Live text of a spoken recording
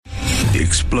The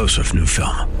explosive new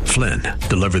film, Flynn,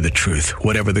 deliver the truth,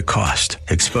 whatever the cost,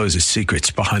 exposes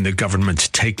secrets behind the government's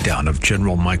takedown of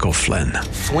General Michael Flynn.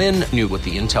 Flynn knew what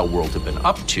the intel world had been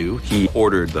up to. He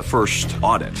ordered the first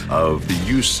audit of the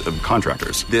use of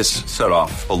contractors. This set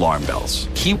off alarm bells.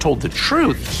 He told the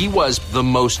truth. He was the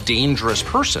most dangerous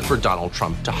person for Donald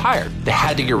Trump to hire. They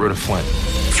had to get rid of Flynn.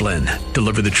 Flynn,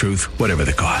 deliver the truth, whatever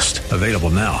the cost. Available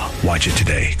now. Watch it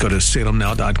today. Go to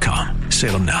salemnow.com.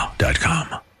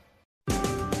 salemnow.com.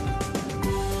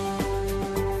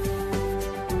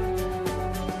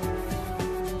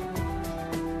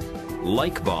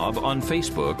 Like Bob on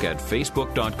Facebook at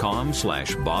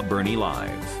facebook.com/Bob Burney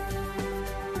Live.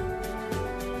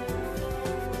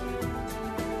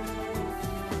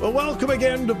 Well, welcome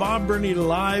again to Bob Burney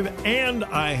Live, and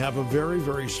I have a very,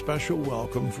 very special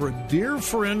welcome for a dear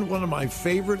friend, one of my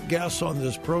favorite guests on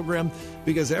this program,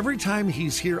 because every time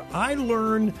he's here, I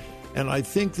learn, and I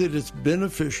think that it's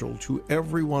beneficial to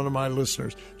every one of my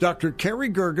listeners. Dr. Carey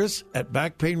Girgis at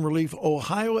Back Pain Relief,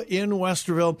 Ohio in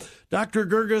Westerville. Dr.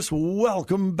 Girgis,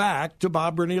 welcome back to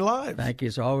Bob Burney Live. Thank you.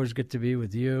 It's always good to be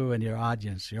with you and your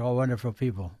audience. You're all wonderful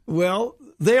people. Well,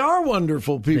 they are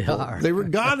wonderful people. They are.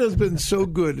 God has been so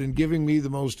good in giving me the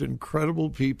most incredible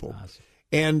people. Awesome.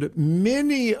 And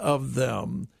many of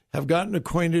them have gotten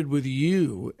acquainted with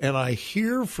you, and I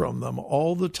hear from them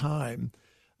all the time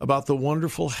about the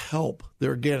wonderful help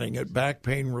they're getting at Back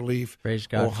Pain Relief, Praise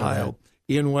God, Ohio,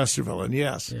 in Westerville. And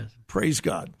yes, praise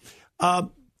God.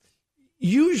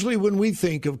 Usually when we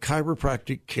think of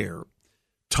chiropractic care,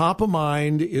 top of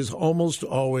mind is almost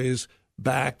always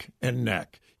back and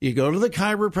neck. You go to the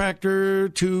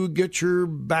chiropractor to get your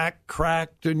back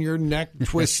cracked and your neck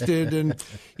twisted, and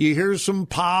you hear some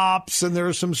pops and there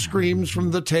are some screams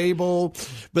from the table,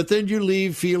 but then you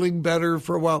leave feeling better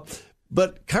for a while.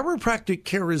 But chiropractic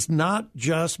care is not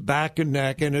just back and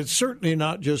neck, and it's certainly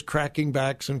not just cracking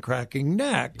backs and cracking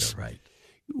necks. You're right.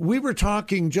 We were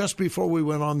talking just before we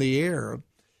went on the air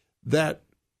that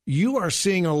you are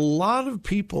seeing a lot of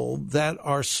people that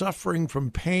are suffering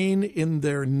from pain in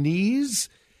their knees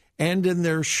and in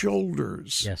their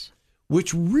shoulders. Yes.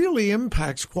 Which really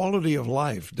impacts quality of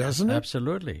life, doesn't it?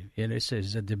 Absolutely. It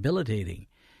is debilitating.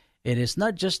 It is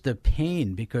not just the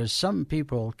pain, because some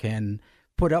people can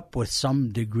put up with some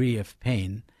degree of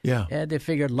pain. Yeah. They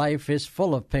figure life is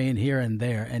full of pain here and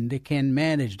there, and they can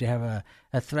manage to have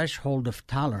a threshold of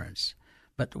tolerance.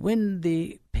 But when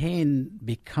the pain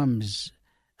becomes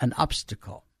an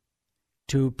obstacle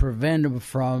to prevent them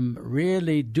from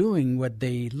really doing what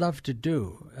they love to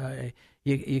do,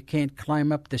 you can't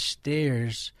climb up the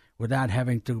stairs without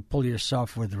having to pull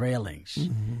yourself with railings.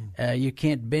 Mm-hmm. You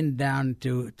can't bend down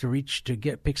to reach to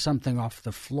pick something off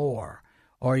the floor.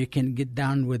 Or you can get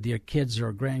down with your kids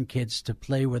or grandkids to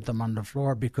play with them on the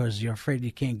floor because you're afraid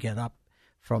you can't get up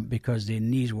because their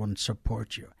knees won't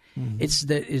support you. Mm-hmm. It's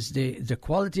the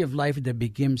quality of life that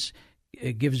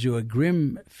gives you a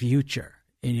grim future,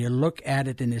 and you look at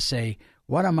it and you say,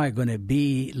 "What am I going to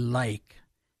be like,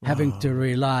 having to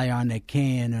rely on a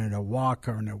cane and a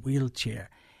walker and a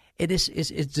wheelchair?" It's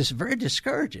just very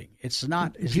discouraging. It's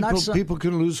not. People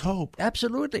can lose hope.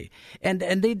 Absolutely, and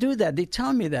they do that. They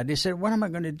tell me that. They say, "What am I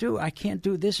going to do? I can't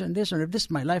do this and this, and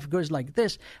if my life goes like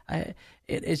this,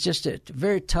 it's just a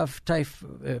very tough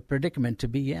predicament to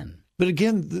be in." But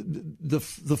again, the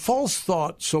false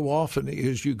thought so often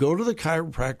is you go to the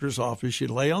chiropractor's office, you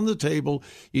lay on the table,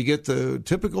 you get the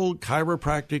typical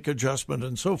chiropractic adjustment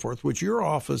and so forth, which your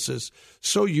office is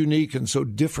so unique and so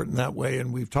different in that way.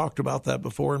 And we've talked about that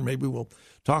before, and maybe we'll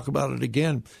talk about it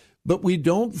again. But we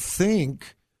don't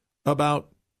think about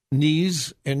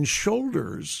knees and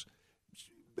shoulders.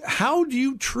 How do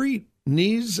you treat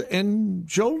knees and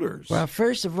shoulders? Well,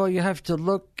 first of all, you have to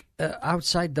look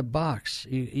outside the box.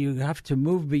 You have to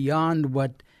move beyond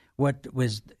what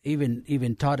was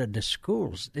even taught at the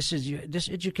schools. This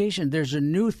education. There's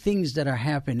new things that are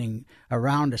happening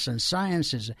around us, and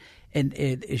sciences, and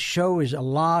it shows a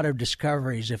lot of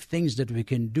discoveries of things that we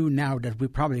can do now that we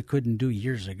probably couldn't do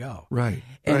years ago. Right.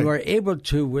 And we're able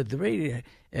to, with really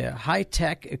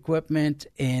high-tech equipment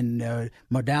and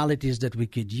modalities that we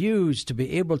could use to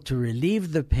be able to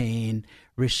relieve the pain,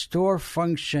 restore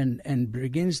function, and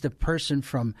begins the person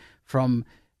from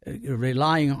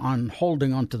relying on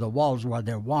holding onto the walls while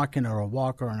they're walking, or a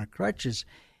walker on a crutches.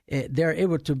 They're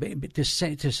able to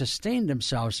sustain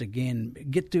themselves again,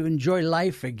 get to enjoy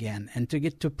life again, and to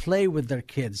get to play with their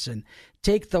kids and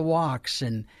take the walks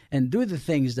and do the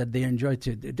things that they enjoy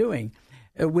doing.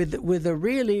 With a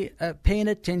really paying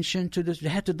attention to this. You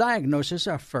have to diagnose this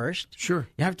first. Sure.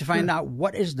 You have to find out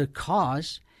what is the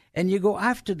cause, and you go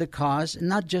after the cause and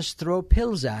not just throw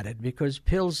pills at it, because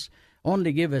pills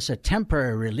only give us a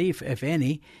temporary relief, if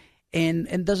any,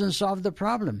 and doesn't solve the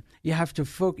problem. You have to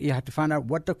find out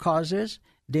what the cause is,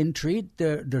 then treat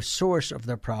the source of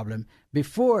the problem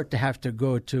before to have to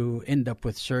go to end up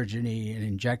with surgery and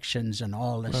injections and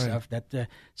all this stuff that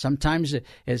sometimes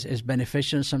is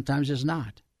beneficial, sometimes is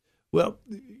not. Well,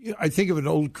 I think of an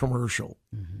old commercial.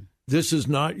 Mm-hmm. This is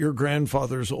not your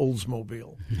grandfather's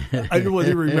Oldsmobile. I don't know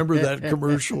whether you remember that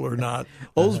commercial or not.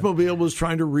 Oldsmobile was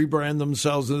trying to rebrand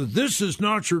themselves. This is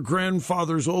not your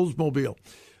grandfather's Oldsmobile.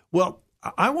 Well,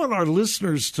 I want our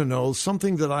listeners to know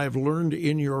something that I've learned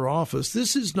in your office.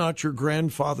 This is not your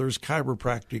grandfather's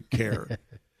chiropractic care.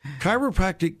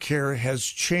 Chiropractic care has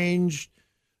changed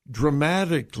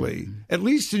dramatically, at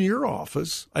least in your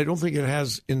office. I don't think it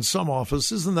has in some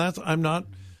offices, and I'm not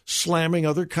slamming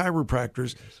other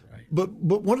chiropractors. Right. But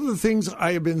one of the things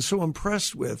I have been so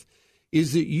impressed with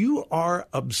is that you are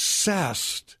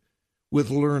obsessed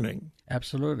with learning.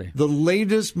 Absolutely. The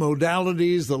latest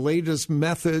modalities, the latest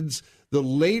methods, the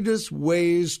latest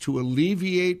ways to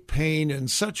alleviate pain in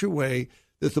such a way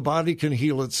that the body can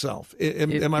heal itself.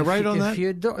 Am I right on that?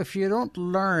 If you don't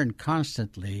learn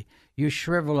constantly, you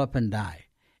shrivel up and die.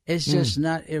 It's just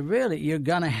not, you're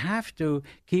going to have to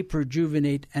keep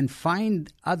rejuvenate and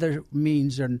find other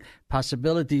means and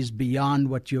possibilities beyond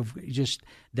what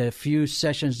the few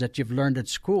sessions that you've learned at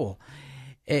school.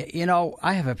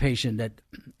 I have a patient that,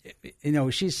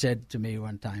 she said to me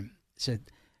one time, said,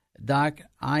 Doc,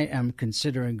 I am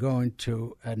considering going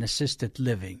to an assisted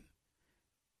living.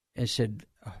 I said,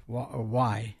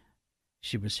 why?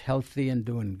 She was healthy and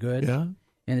doing good. Yeah.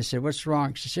 And I said, what's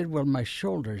wrong? She said, well, my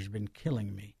shoulder's been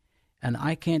killing me. And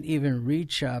I can't even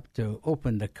reach up to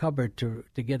open the cupboard to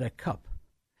get a cup.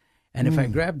 And if I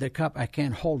grab the cup, I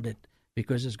can't hold it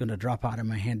because it's going to drop out of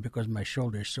my hand because my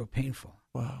shoulder is so painful.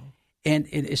 Wow. And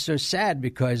it is so sad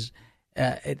because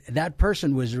that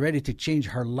person was ready to change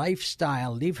her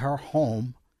lifestyle, leave her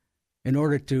home in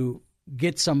order to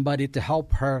get somebody to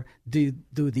help her do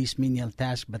these menial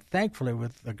tasks. But thankfully,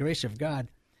 with the grace of God,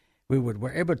 we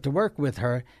were able to work with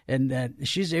her, and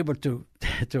she's able to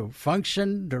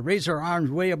function, to raise her arms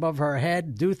way above her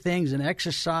head, do things and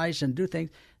exercise and do things.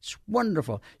 It's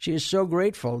wonderful. She is so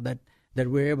grateful that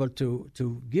we're able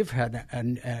to give her a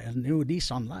new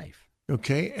lease on life.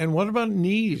 Okay, and what about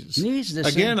knees? Knees,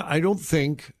 again, I don't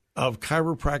think of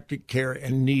chiropractic care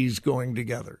and knees going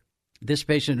together. This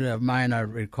patient of mine, I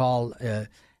recall,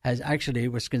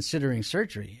 was considering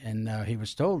surgery, and he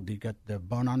was told he got the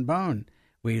bone on bone.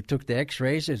 We took the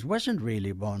X-rays. It wasn't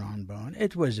really bone on bone.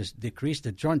 It was decreased.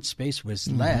 The joint space was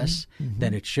less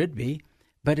than it should be,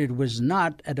 but it was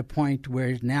not at a point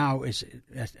where now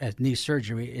knee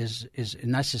surgery is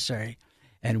necessary.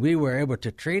 And we were able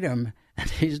to treat him, and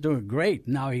he's doing great.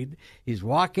 Now he's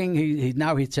walking. He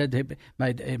said,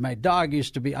 my dog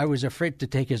used to be, I was afraid to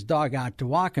take his dog out to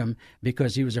walk him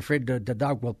because he was afraid the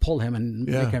dog will pull him and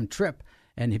make him trip.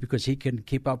 And because he can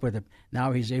keep up with it.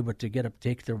 Now he's able to get up,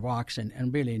 take their walks,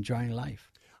 and really enjoying life.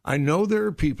 I know there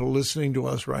are people listening to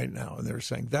us right now, and they're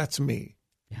saying, that's me.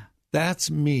 Yeah.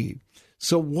 That's me.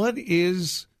 So what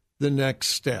is the next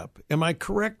step? Am I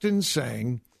correct in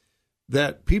saying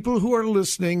that people who are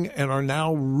listening and are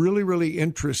now really, really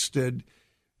interested,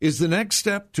 is the next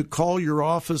step to call your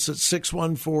office at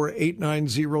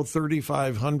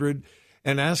 614-890-3500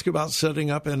 and ask about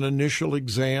setting up an initial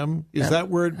exam? Is that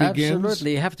where it begins?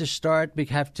 Absolutely. You have to start.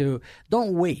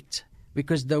 Don't wait,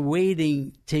 because the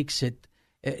waiting takes it.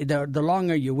 The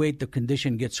longer you wait, the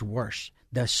condition gets worse.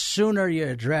 The sooner you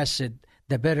address it,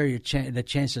 the better the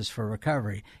chances for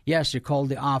recovery. Yes, you call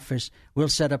the office. We'll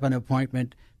set up an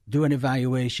appointment, do an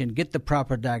evaluation, get the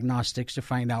proper diagnostics to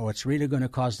find out what's really going to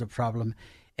cause the problem.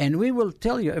 And we will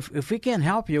tell you, if we can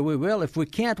help you, we will. If we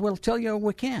can't, we'll tell you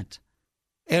we can't.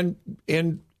 And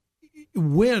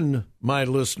when my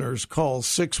listeners call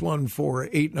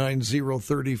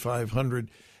 614-890-3500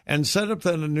 and set up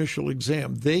that initial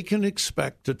exam, they can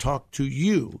expect to talk to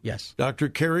you, yes, Dr.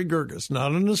 Carey Girgis,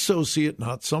 not an associate,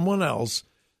 not someone else.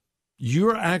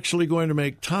 You're actually going to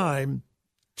make time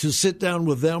to sit down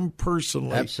with them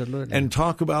personally, absolutely, and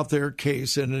talk about their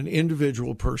case in an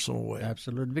individual, personal way.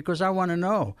 Absolutely, because I want to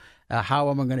know how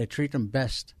am I going to treat them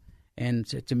best. And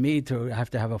to me, to have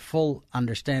to have a full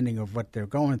understanding of what they're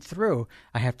going through,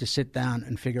 I have to sit down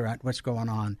and figure out what's going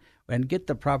on and get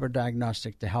the proper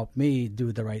diagnostic to help me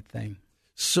do the right thing.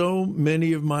 So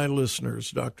many of my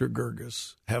listeners, Dr.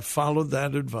 Girgis, have followed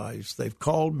that advice. They've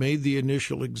called, made the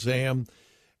initial exam,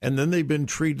 and then they've been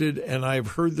treated, and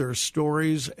I've heard their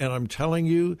stories, and I'm telling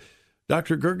you,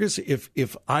 Dr. Girgis,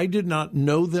 if I did not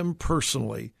know them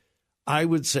personally, I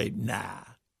would say, nah,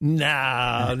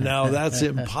 No, that's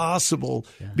impossible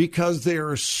because they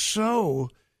are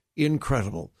so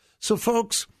incredible. So,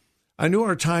 folks, I knew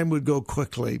our time would go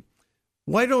quickly.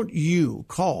 Why don't you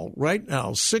call right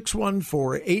now,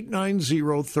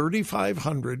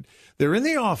 614-890-3500. They're in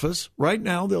the office right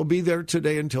now. They'll be there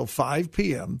today until 5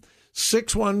 p.m.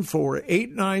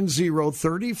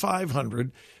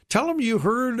 614-890-3500. Tell them you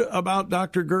heard about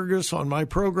Dr. Girgis on my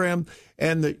program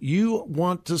and that you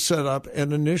want to set up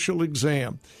an initial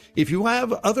exam. If you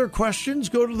have other questions,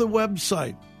 go to the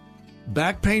website,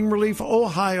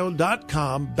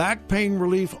 backpainreliefohio.com,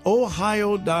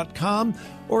 backpainreliefohio.com,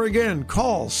 or again,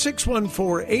 call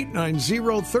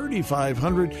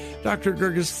 614-890-3500. Dr.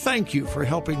 Girgis, thank you for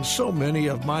helping so many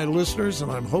of my listeners,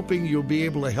 and I'm hoping you'll be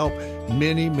able to help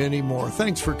many, many more.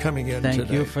 Thanks for coming in today.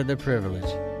 Thank you for the privilege.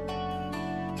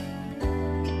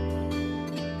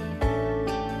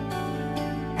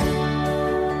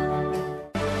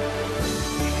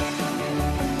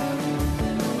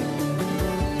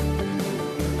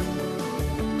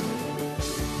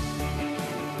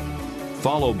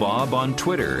 Follow Bob on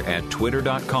Twitter at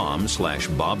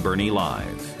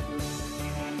twitter.com/BobBernieLive.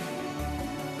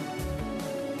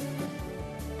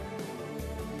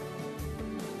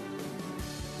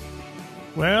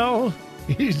 Well,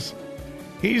 he's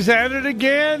at it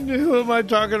again. Who am I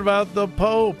talking about? The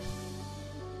Pope.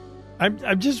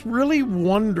 I'm just really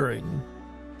wondering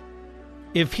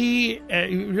if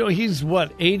he's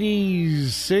what,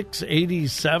 86,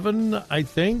 87, I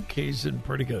think. He's in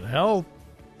pretty good health.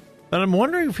 But I'm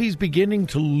wondering if he's beginning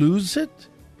to lose it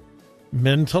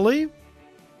mentally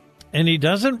and he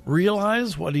doesn't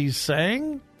realize what he's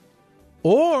saying,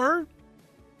 or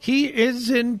he is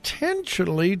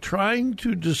intentionally trying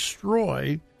to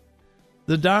destroy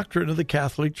the doctrine of the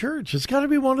Catholic Church. It's got to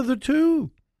be one of the two.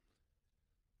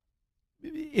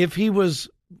 If he was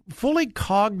fully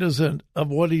cognizant of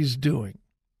what he's doing,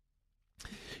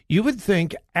 you would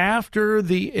think after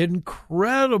the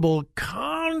incredible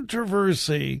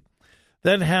controversy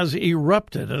that has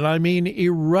erupted, and I mean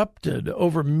erupted,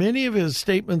 over many of his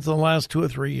statements in the last 2 or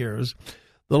 3 years,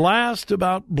 the last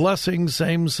about blessing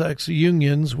same-sex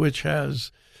unions, which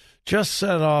has just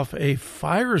set off a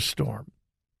firestorm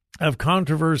of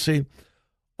controversy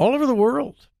all over the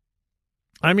world.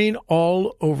 I mean,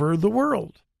 all over the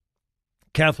world.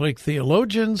 Catholic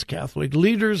theologians, Catholic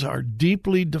leaders are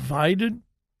deeply divided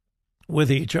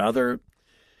with each other.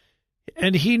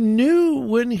 And he knew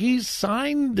when he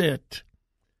signed it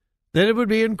that it would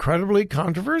be incredibly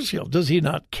controversial. Does he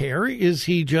not care? Is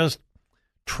he just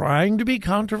trying to be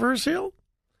controversial?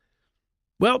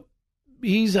 Well,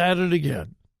 he's at it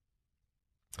again.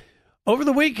 Over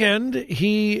the weekend,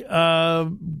 he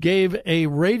gave a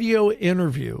radio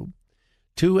interview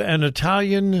to an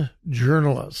Italian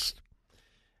journalist.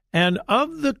 And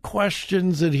of the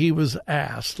questions that he was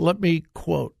asked, let me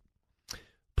quote.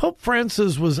 Pope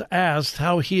Francis was asked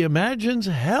how he imagines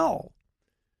hell,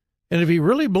 and if he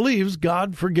really believes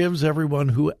God forgives everyone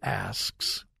who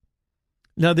asks.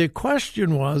 Now, the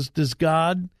question was, does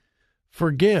God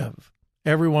forgive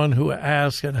everyone who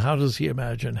asks, and how does he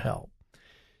imagine hell?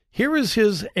 Here is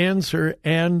his answer,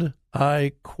 and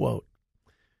I quote,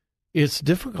 "It's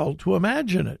difficult to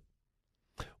imagine it.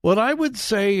 What I would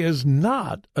say is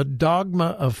not a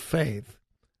dogma of faith,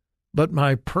 but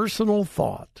my personal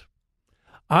thought.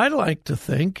 I like to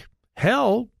think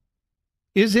hell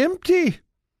is empty.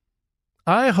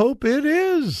 I hope it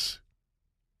is."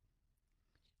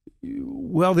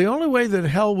 Well, the only way that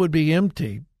hell would be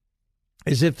empty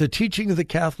is if the teaching of the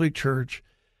Catholic Church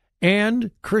and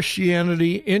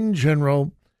Christianity in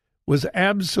general was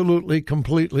absolutely,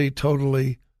 completely,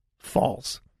 totally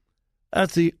false.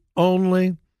 That's the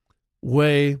only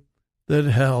way that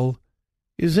hell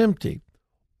is empty.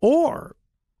 Or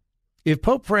if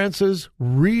Pope Francis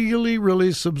really,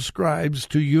 really subscribes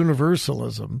to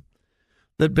universalism,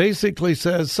 that basically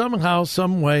says somehow,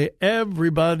 some way,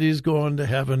 everybody's going to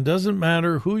heaven. Doesn't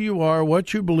matter who you are,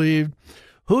 what you believed,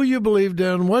 who you believed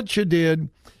in, what you did,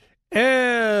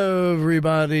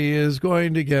 everybody is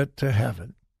going to get to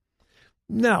heaven.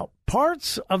 Now,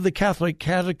 parts of the Catholic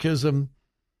Catechism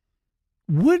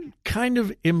would kind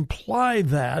of imply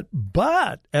that,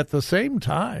 but at the same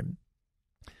time,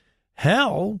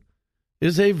 hell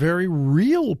is a very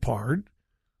real part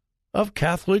of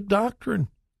Catholic doctrine,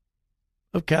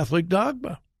 of Catholic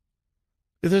dogma.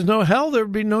 If there's no hell, there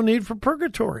would be no need for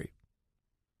purgatory.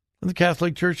 And the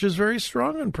Catholic Church is very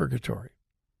strong in purgatory.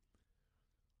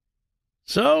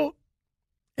 So,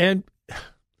 and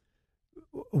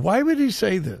why would he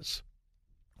say this?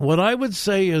 What I would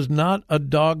say is not a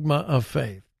dogma of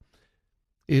faith.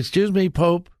 Excuse me,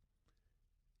 Pope,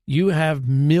 you have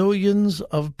millions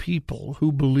of people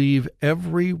who believe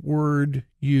every word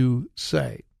you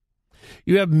say.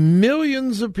 You have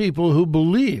millions of people who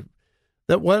believe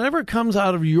that whatever comes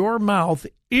out of your mouth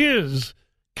is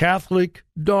Catholic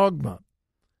dogma.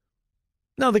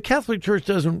 Now, the Catholic Church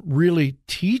doesn't really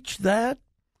teach that,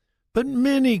 but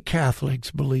many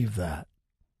Catholics believe that.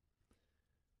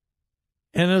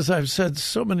 And as I've said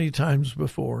so many times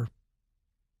before,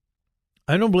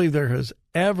 I don't believe there has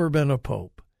ever been a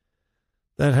pope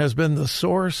that has been the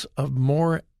source of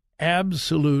more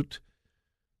absolute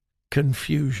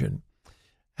confusion.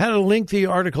 Had a lengthy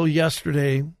article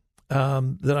yesterday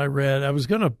that I read. I was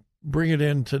going to bring it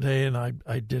in today, and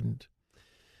I didn't.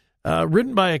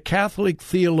 Written by a Catholic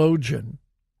theologian,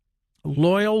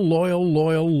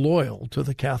 loyal to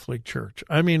the Catholic Church.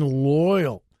 I mean,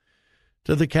 loyal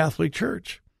to the Catholic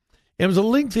Church. It was a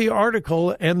lengthy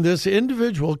article, and this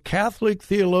individual Catholic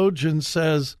theologian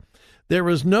says there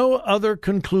is no other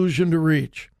conclusion to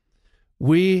reach.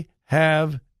 We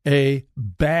have a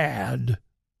bad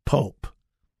pope.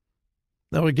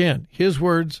 Now, again, his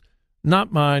words,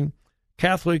 not mine,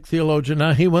 Catholic theologian.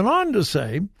 Now, he went on to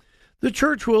say, the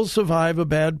church will survive a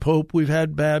bad pope. We've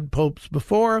had bad popes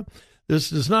before. This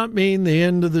does not mean the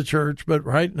end of the church, but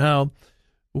right now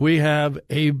we have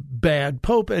a bad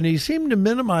pope. And he seemed to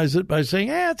minimize it by saying,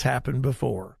 it's happened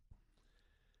before.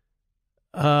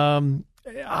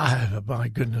 My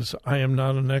goodness, I am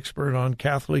not an expert on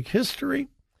Catholic history.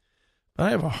 I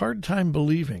have a hard time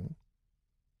believing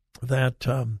that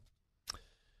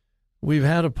we've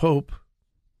had a pope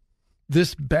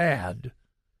this bad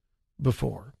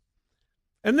before.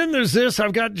 And then there's this.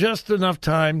 I've got just enough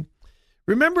time.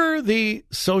 Remember the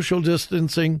social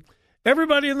distancing?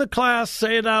 Everybody in the class,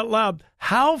 say it out loud.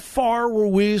 How far were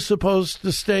we supposed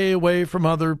to stay away from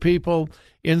other people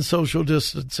in social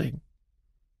distancing?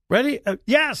 Ready?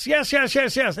 Yes.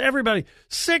 Everybody.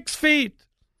 6 feet.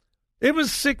 It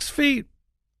was 6 feet.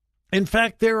 In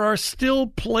fact, there are still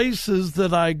places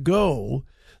that I go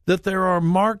that there are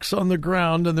marks on the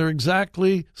ground, and they're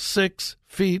exactly 6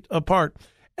 feet apart.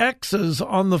 X's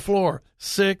on the floor,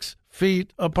 6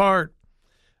 feet apart.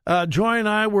 Joy and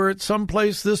I were at some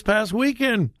place this past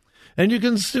weekend, and you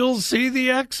can still see the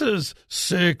X's,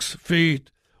 6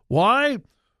 feet. Why?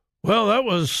 Well, that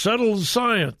was settled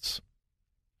science.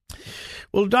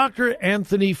 Well, Dr.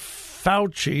 Anthony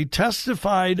Fauci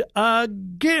testified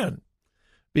again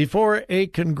before a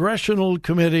congressional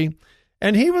committee,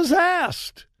 and he was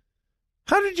asked,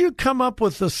 how did you come up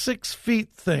with the 6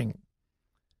 feet thing?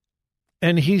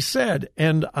 And he said,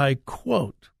 and I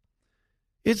quote,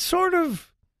 it sort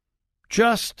of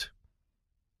just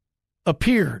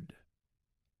appeared.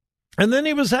 And then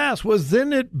he was asked, was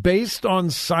then it based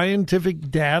on scientific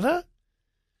data?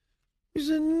 He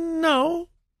said, no.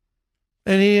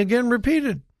 And he again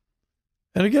repeated,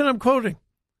 and again I'm quoting,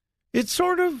 it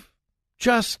sort of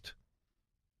just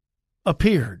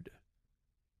appeared.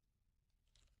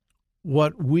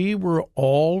 What we were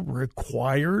all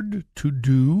required to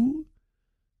do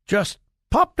just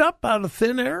popped up out of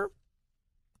thin air.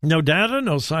 No data,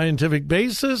 no scientific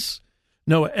basis,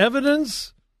 no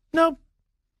evidence. No.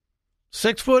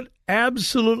 6 foot,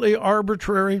 absolutely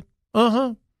arbitrary.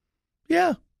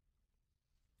 Yeah.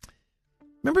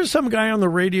 Remember some guy on the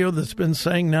radio that's been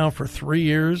saying now for 3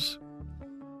 years,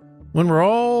 when we're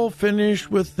all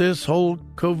finished with this whole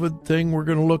COVID thing, we're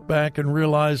going to look back and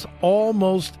realize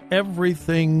almost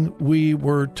everything we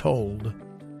were told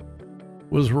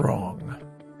was wrong.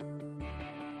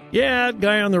 Yeah, that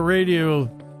guy on the radio,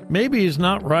 maybe he's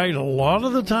not right a lot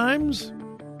of the times,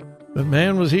 but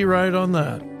man, was he right on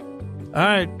that. All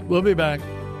right, we'll be back.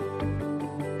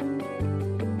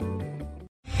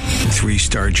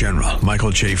 3-star General Michael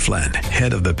J. Flynn,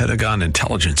 head of the Pentagon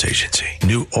Intelligence Agency,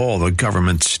 knew all the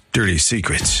government's dirty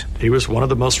secrets. He was one of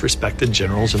the most respected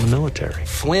generals in the military.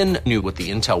 Flynn knew what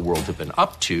the intel world had been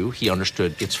up to. He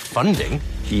understood its funding.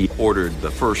 He ordered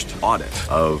the first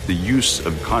audit of the use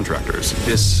of contractors.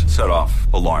 This set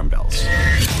off alarm bells.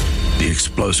 The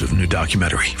explosive new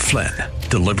documentary, Flynn,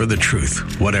 Deliver the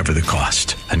Truth, Whatever the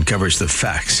Cost, uncovers the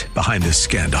facts behind this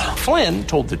scandal. Flynn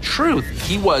told the truth.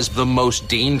 He was the most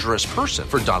dangerous person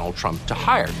for Donald Trump to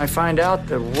hire. I find out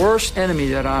the worst enemy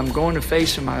that I'm going to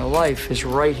face in my life is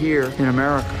right here in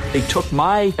America. They took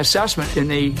my assessment and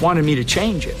they wanted me to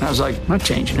change it. And I was like, I'm not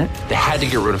changing it. They had to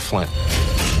get rid of Flynn.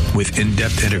 With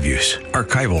in-depth interviews,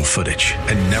 archival footage,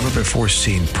 and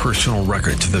never-before-seen personal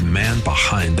records of the man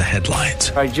behind the headlines.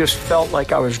 I just felt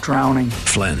like I was drowning.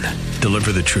 Flynn,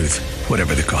 Deliver the Truth,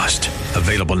 Whatever the Cost.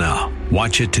 Available now.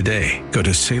 Watch it today. Go to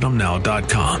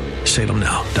salemnow.com.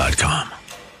 salemnow.com.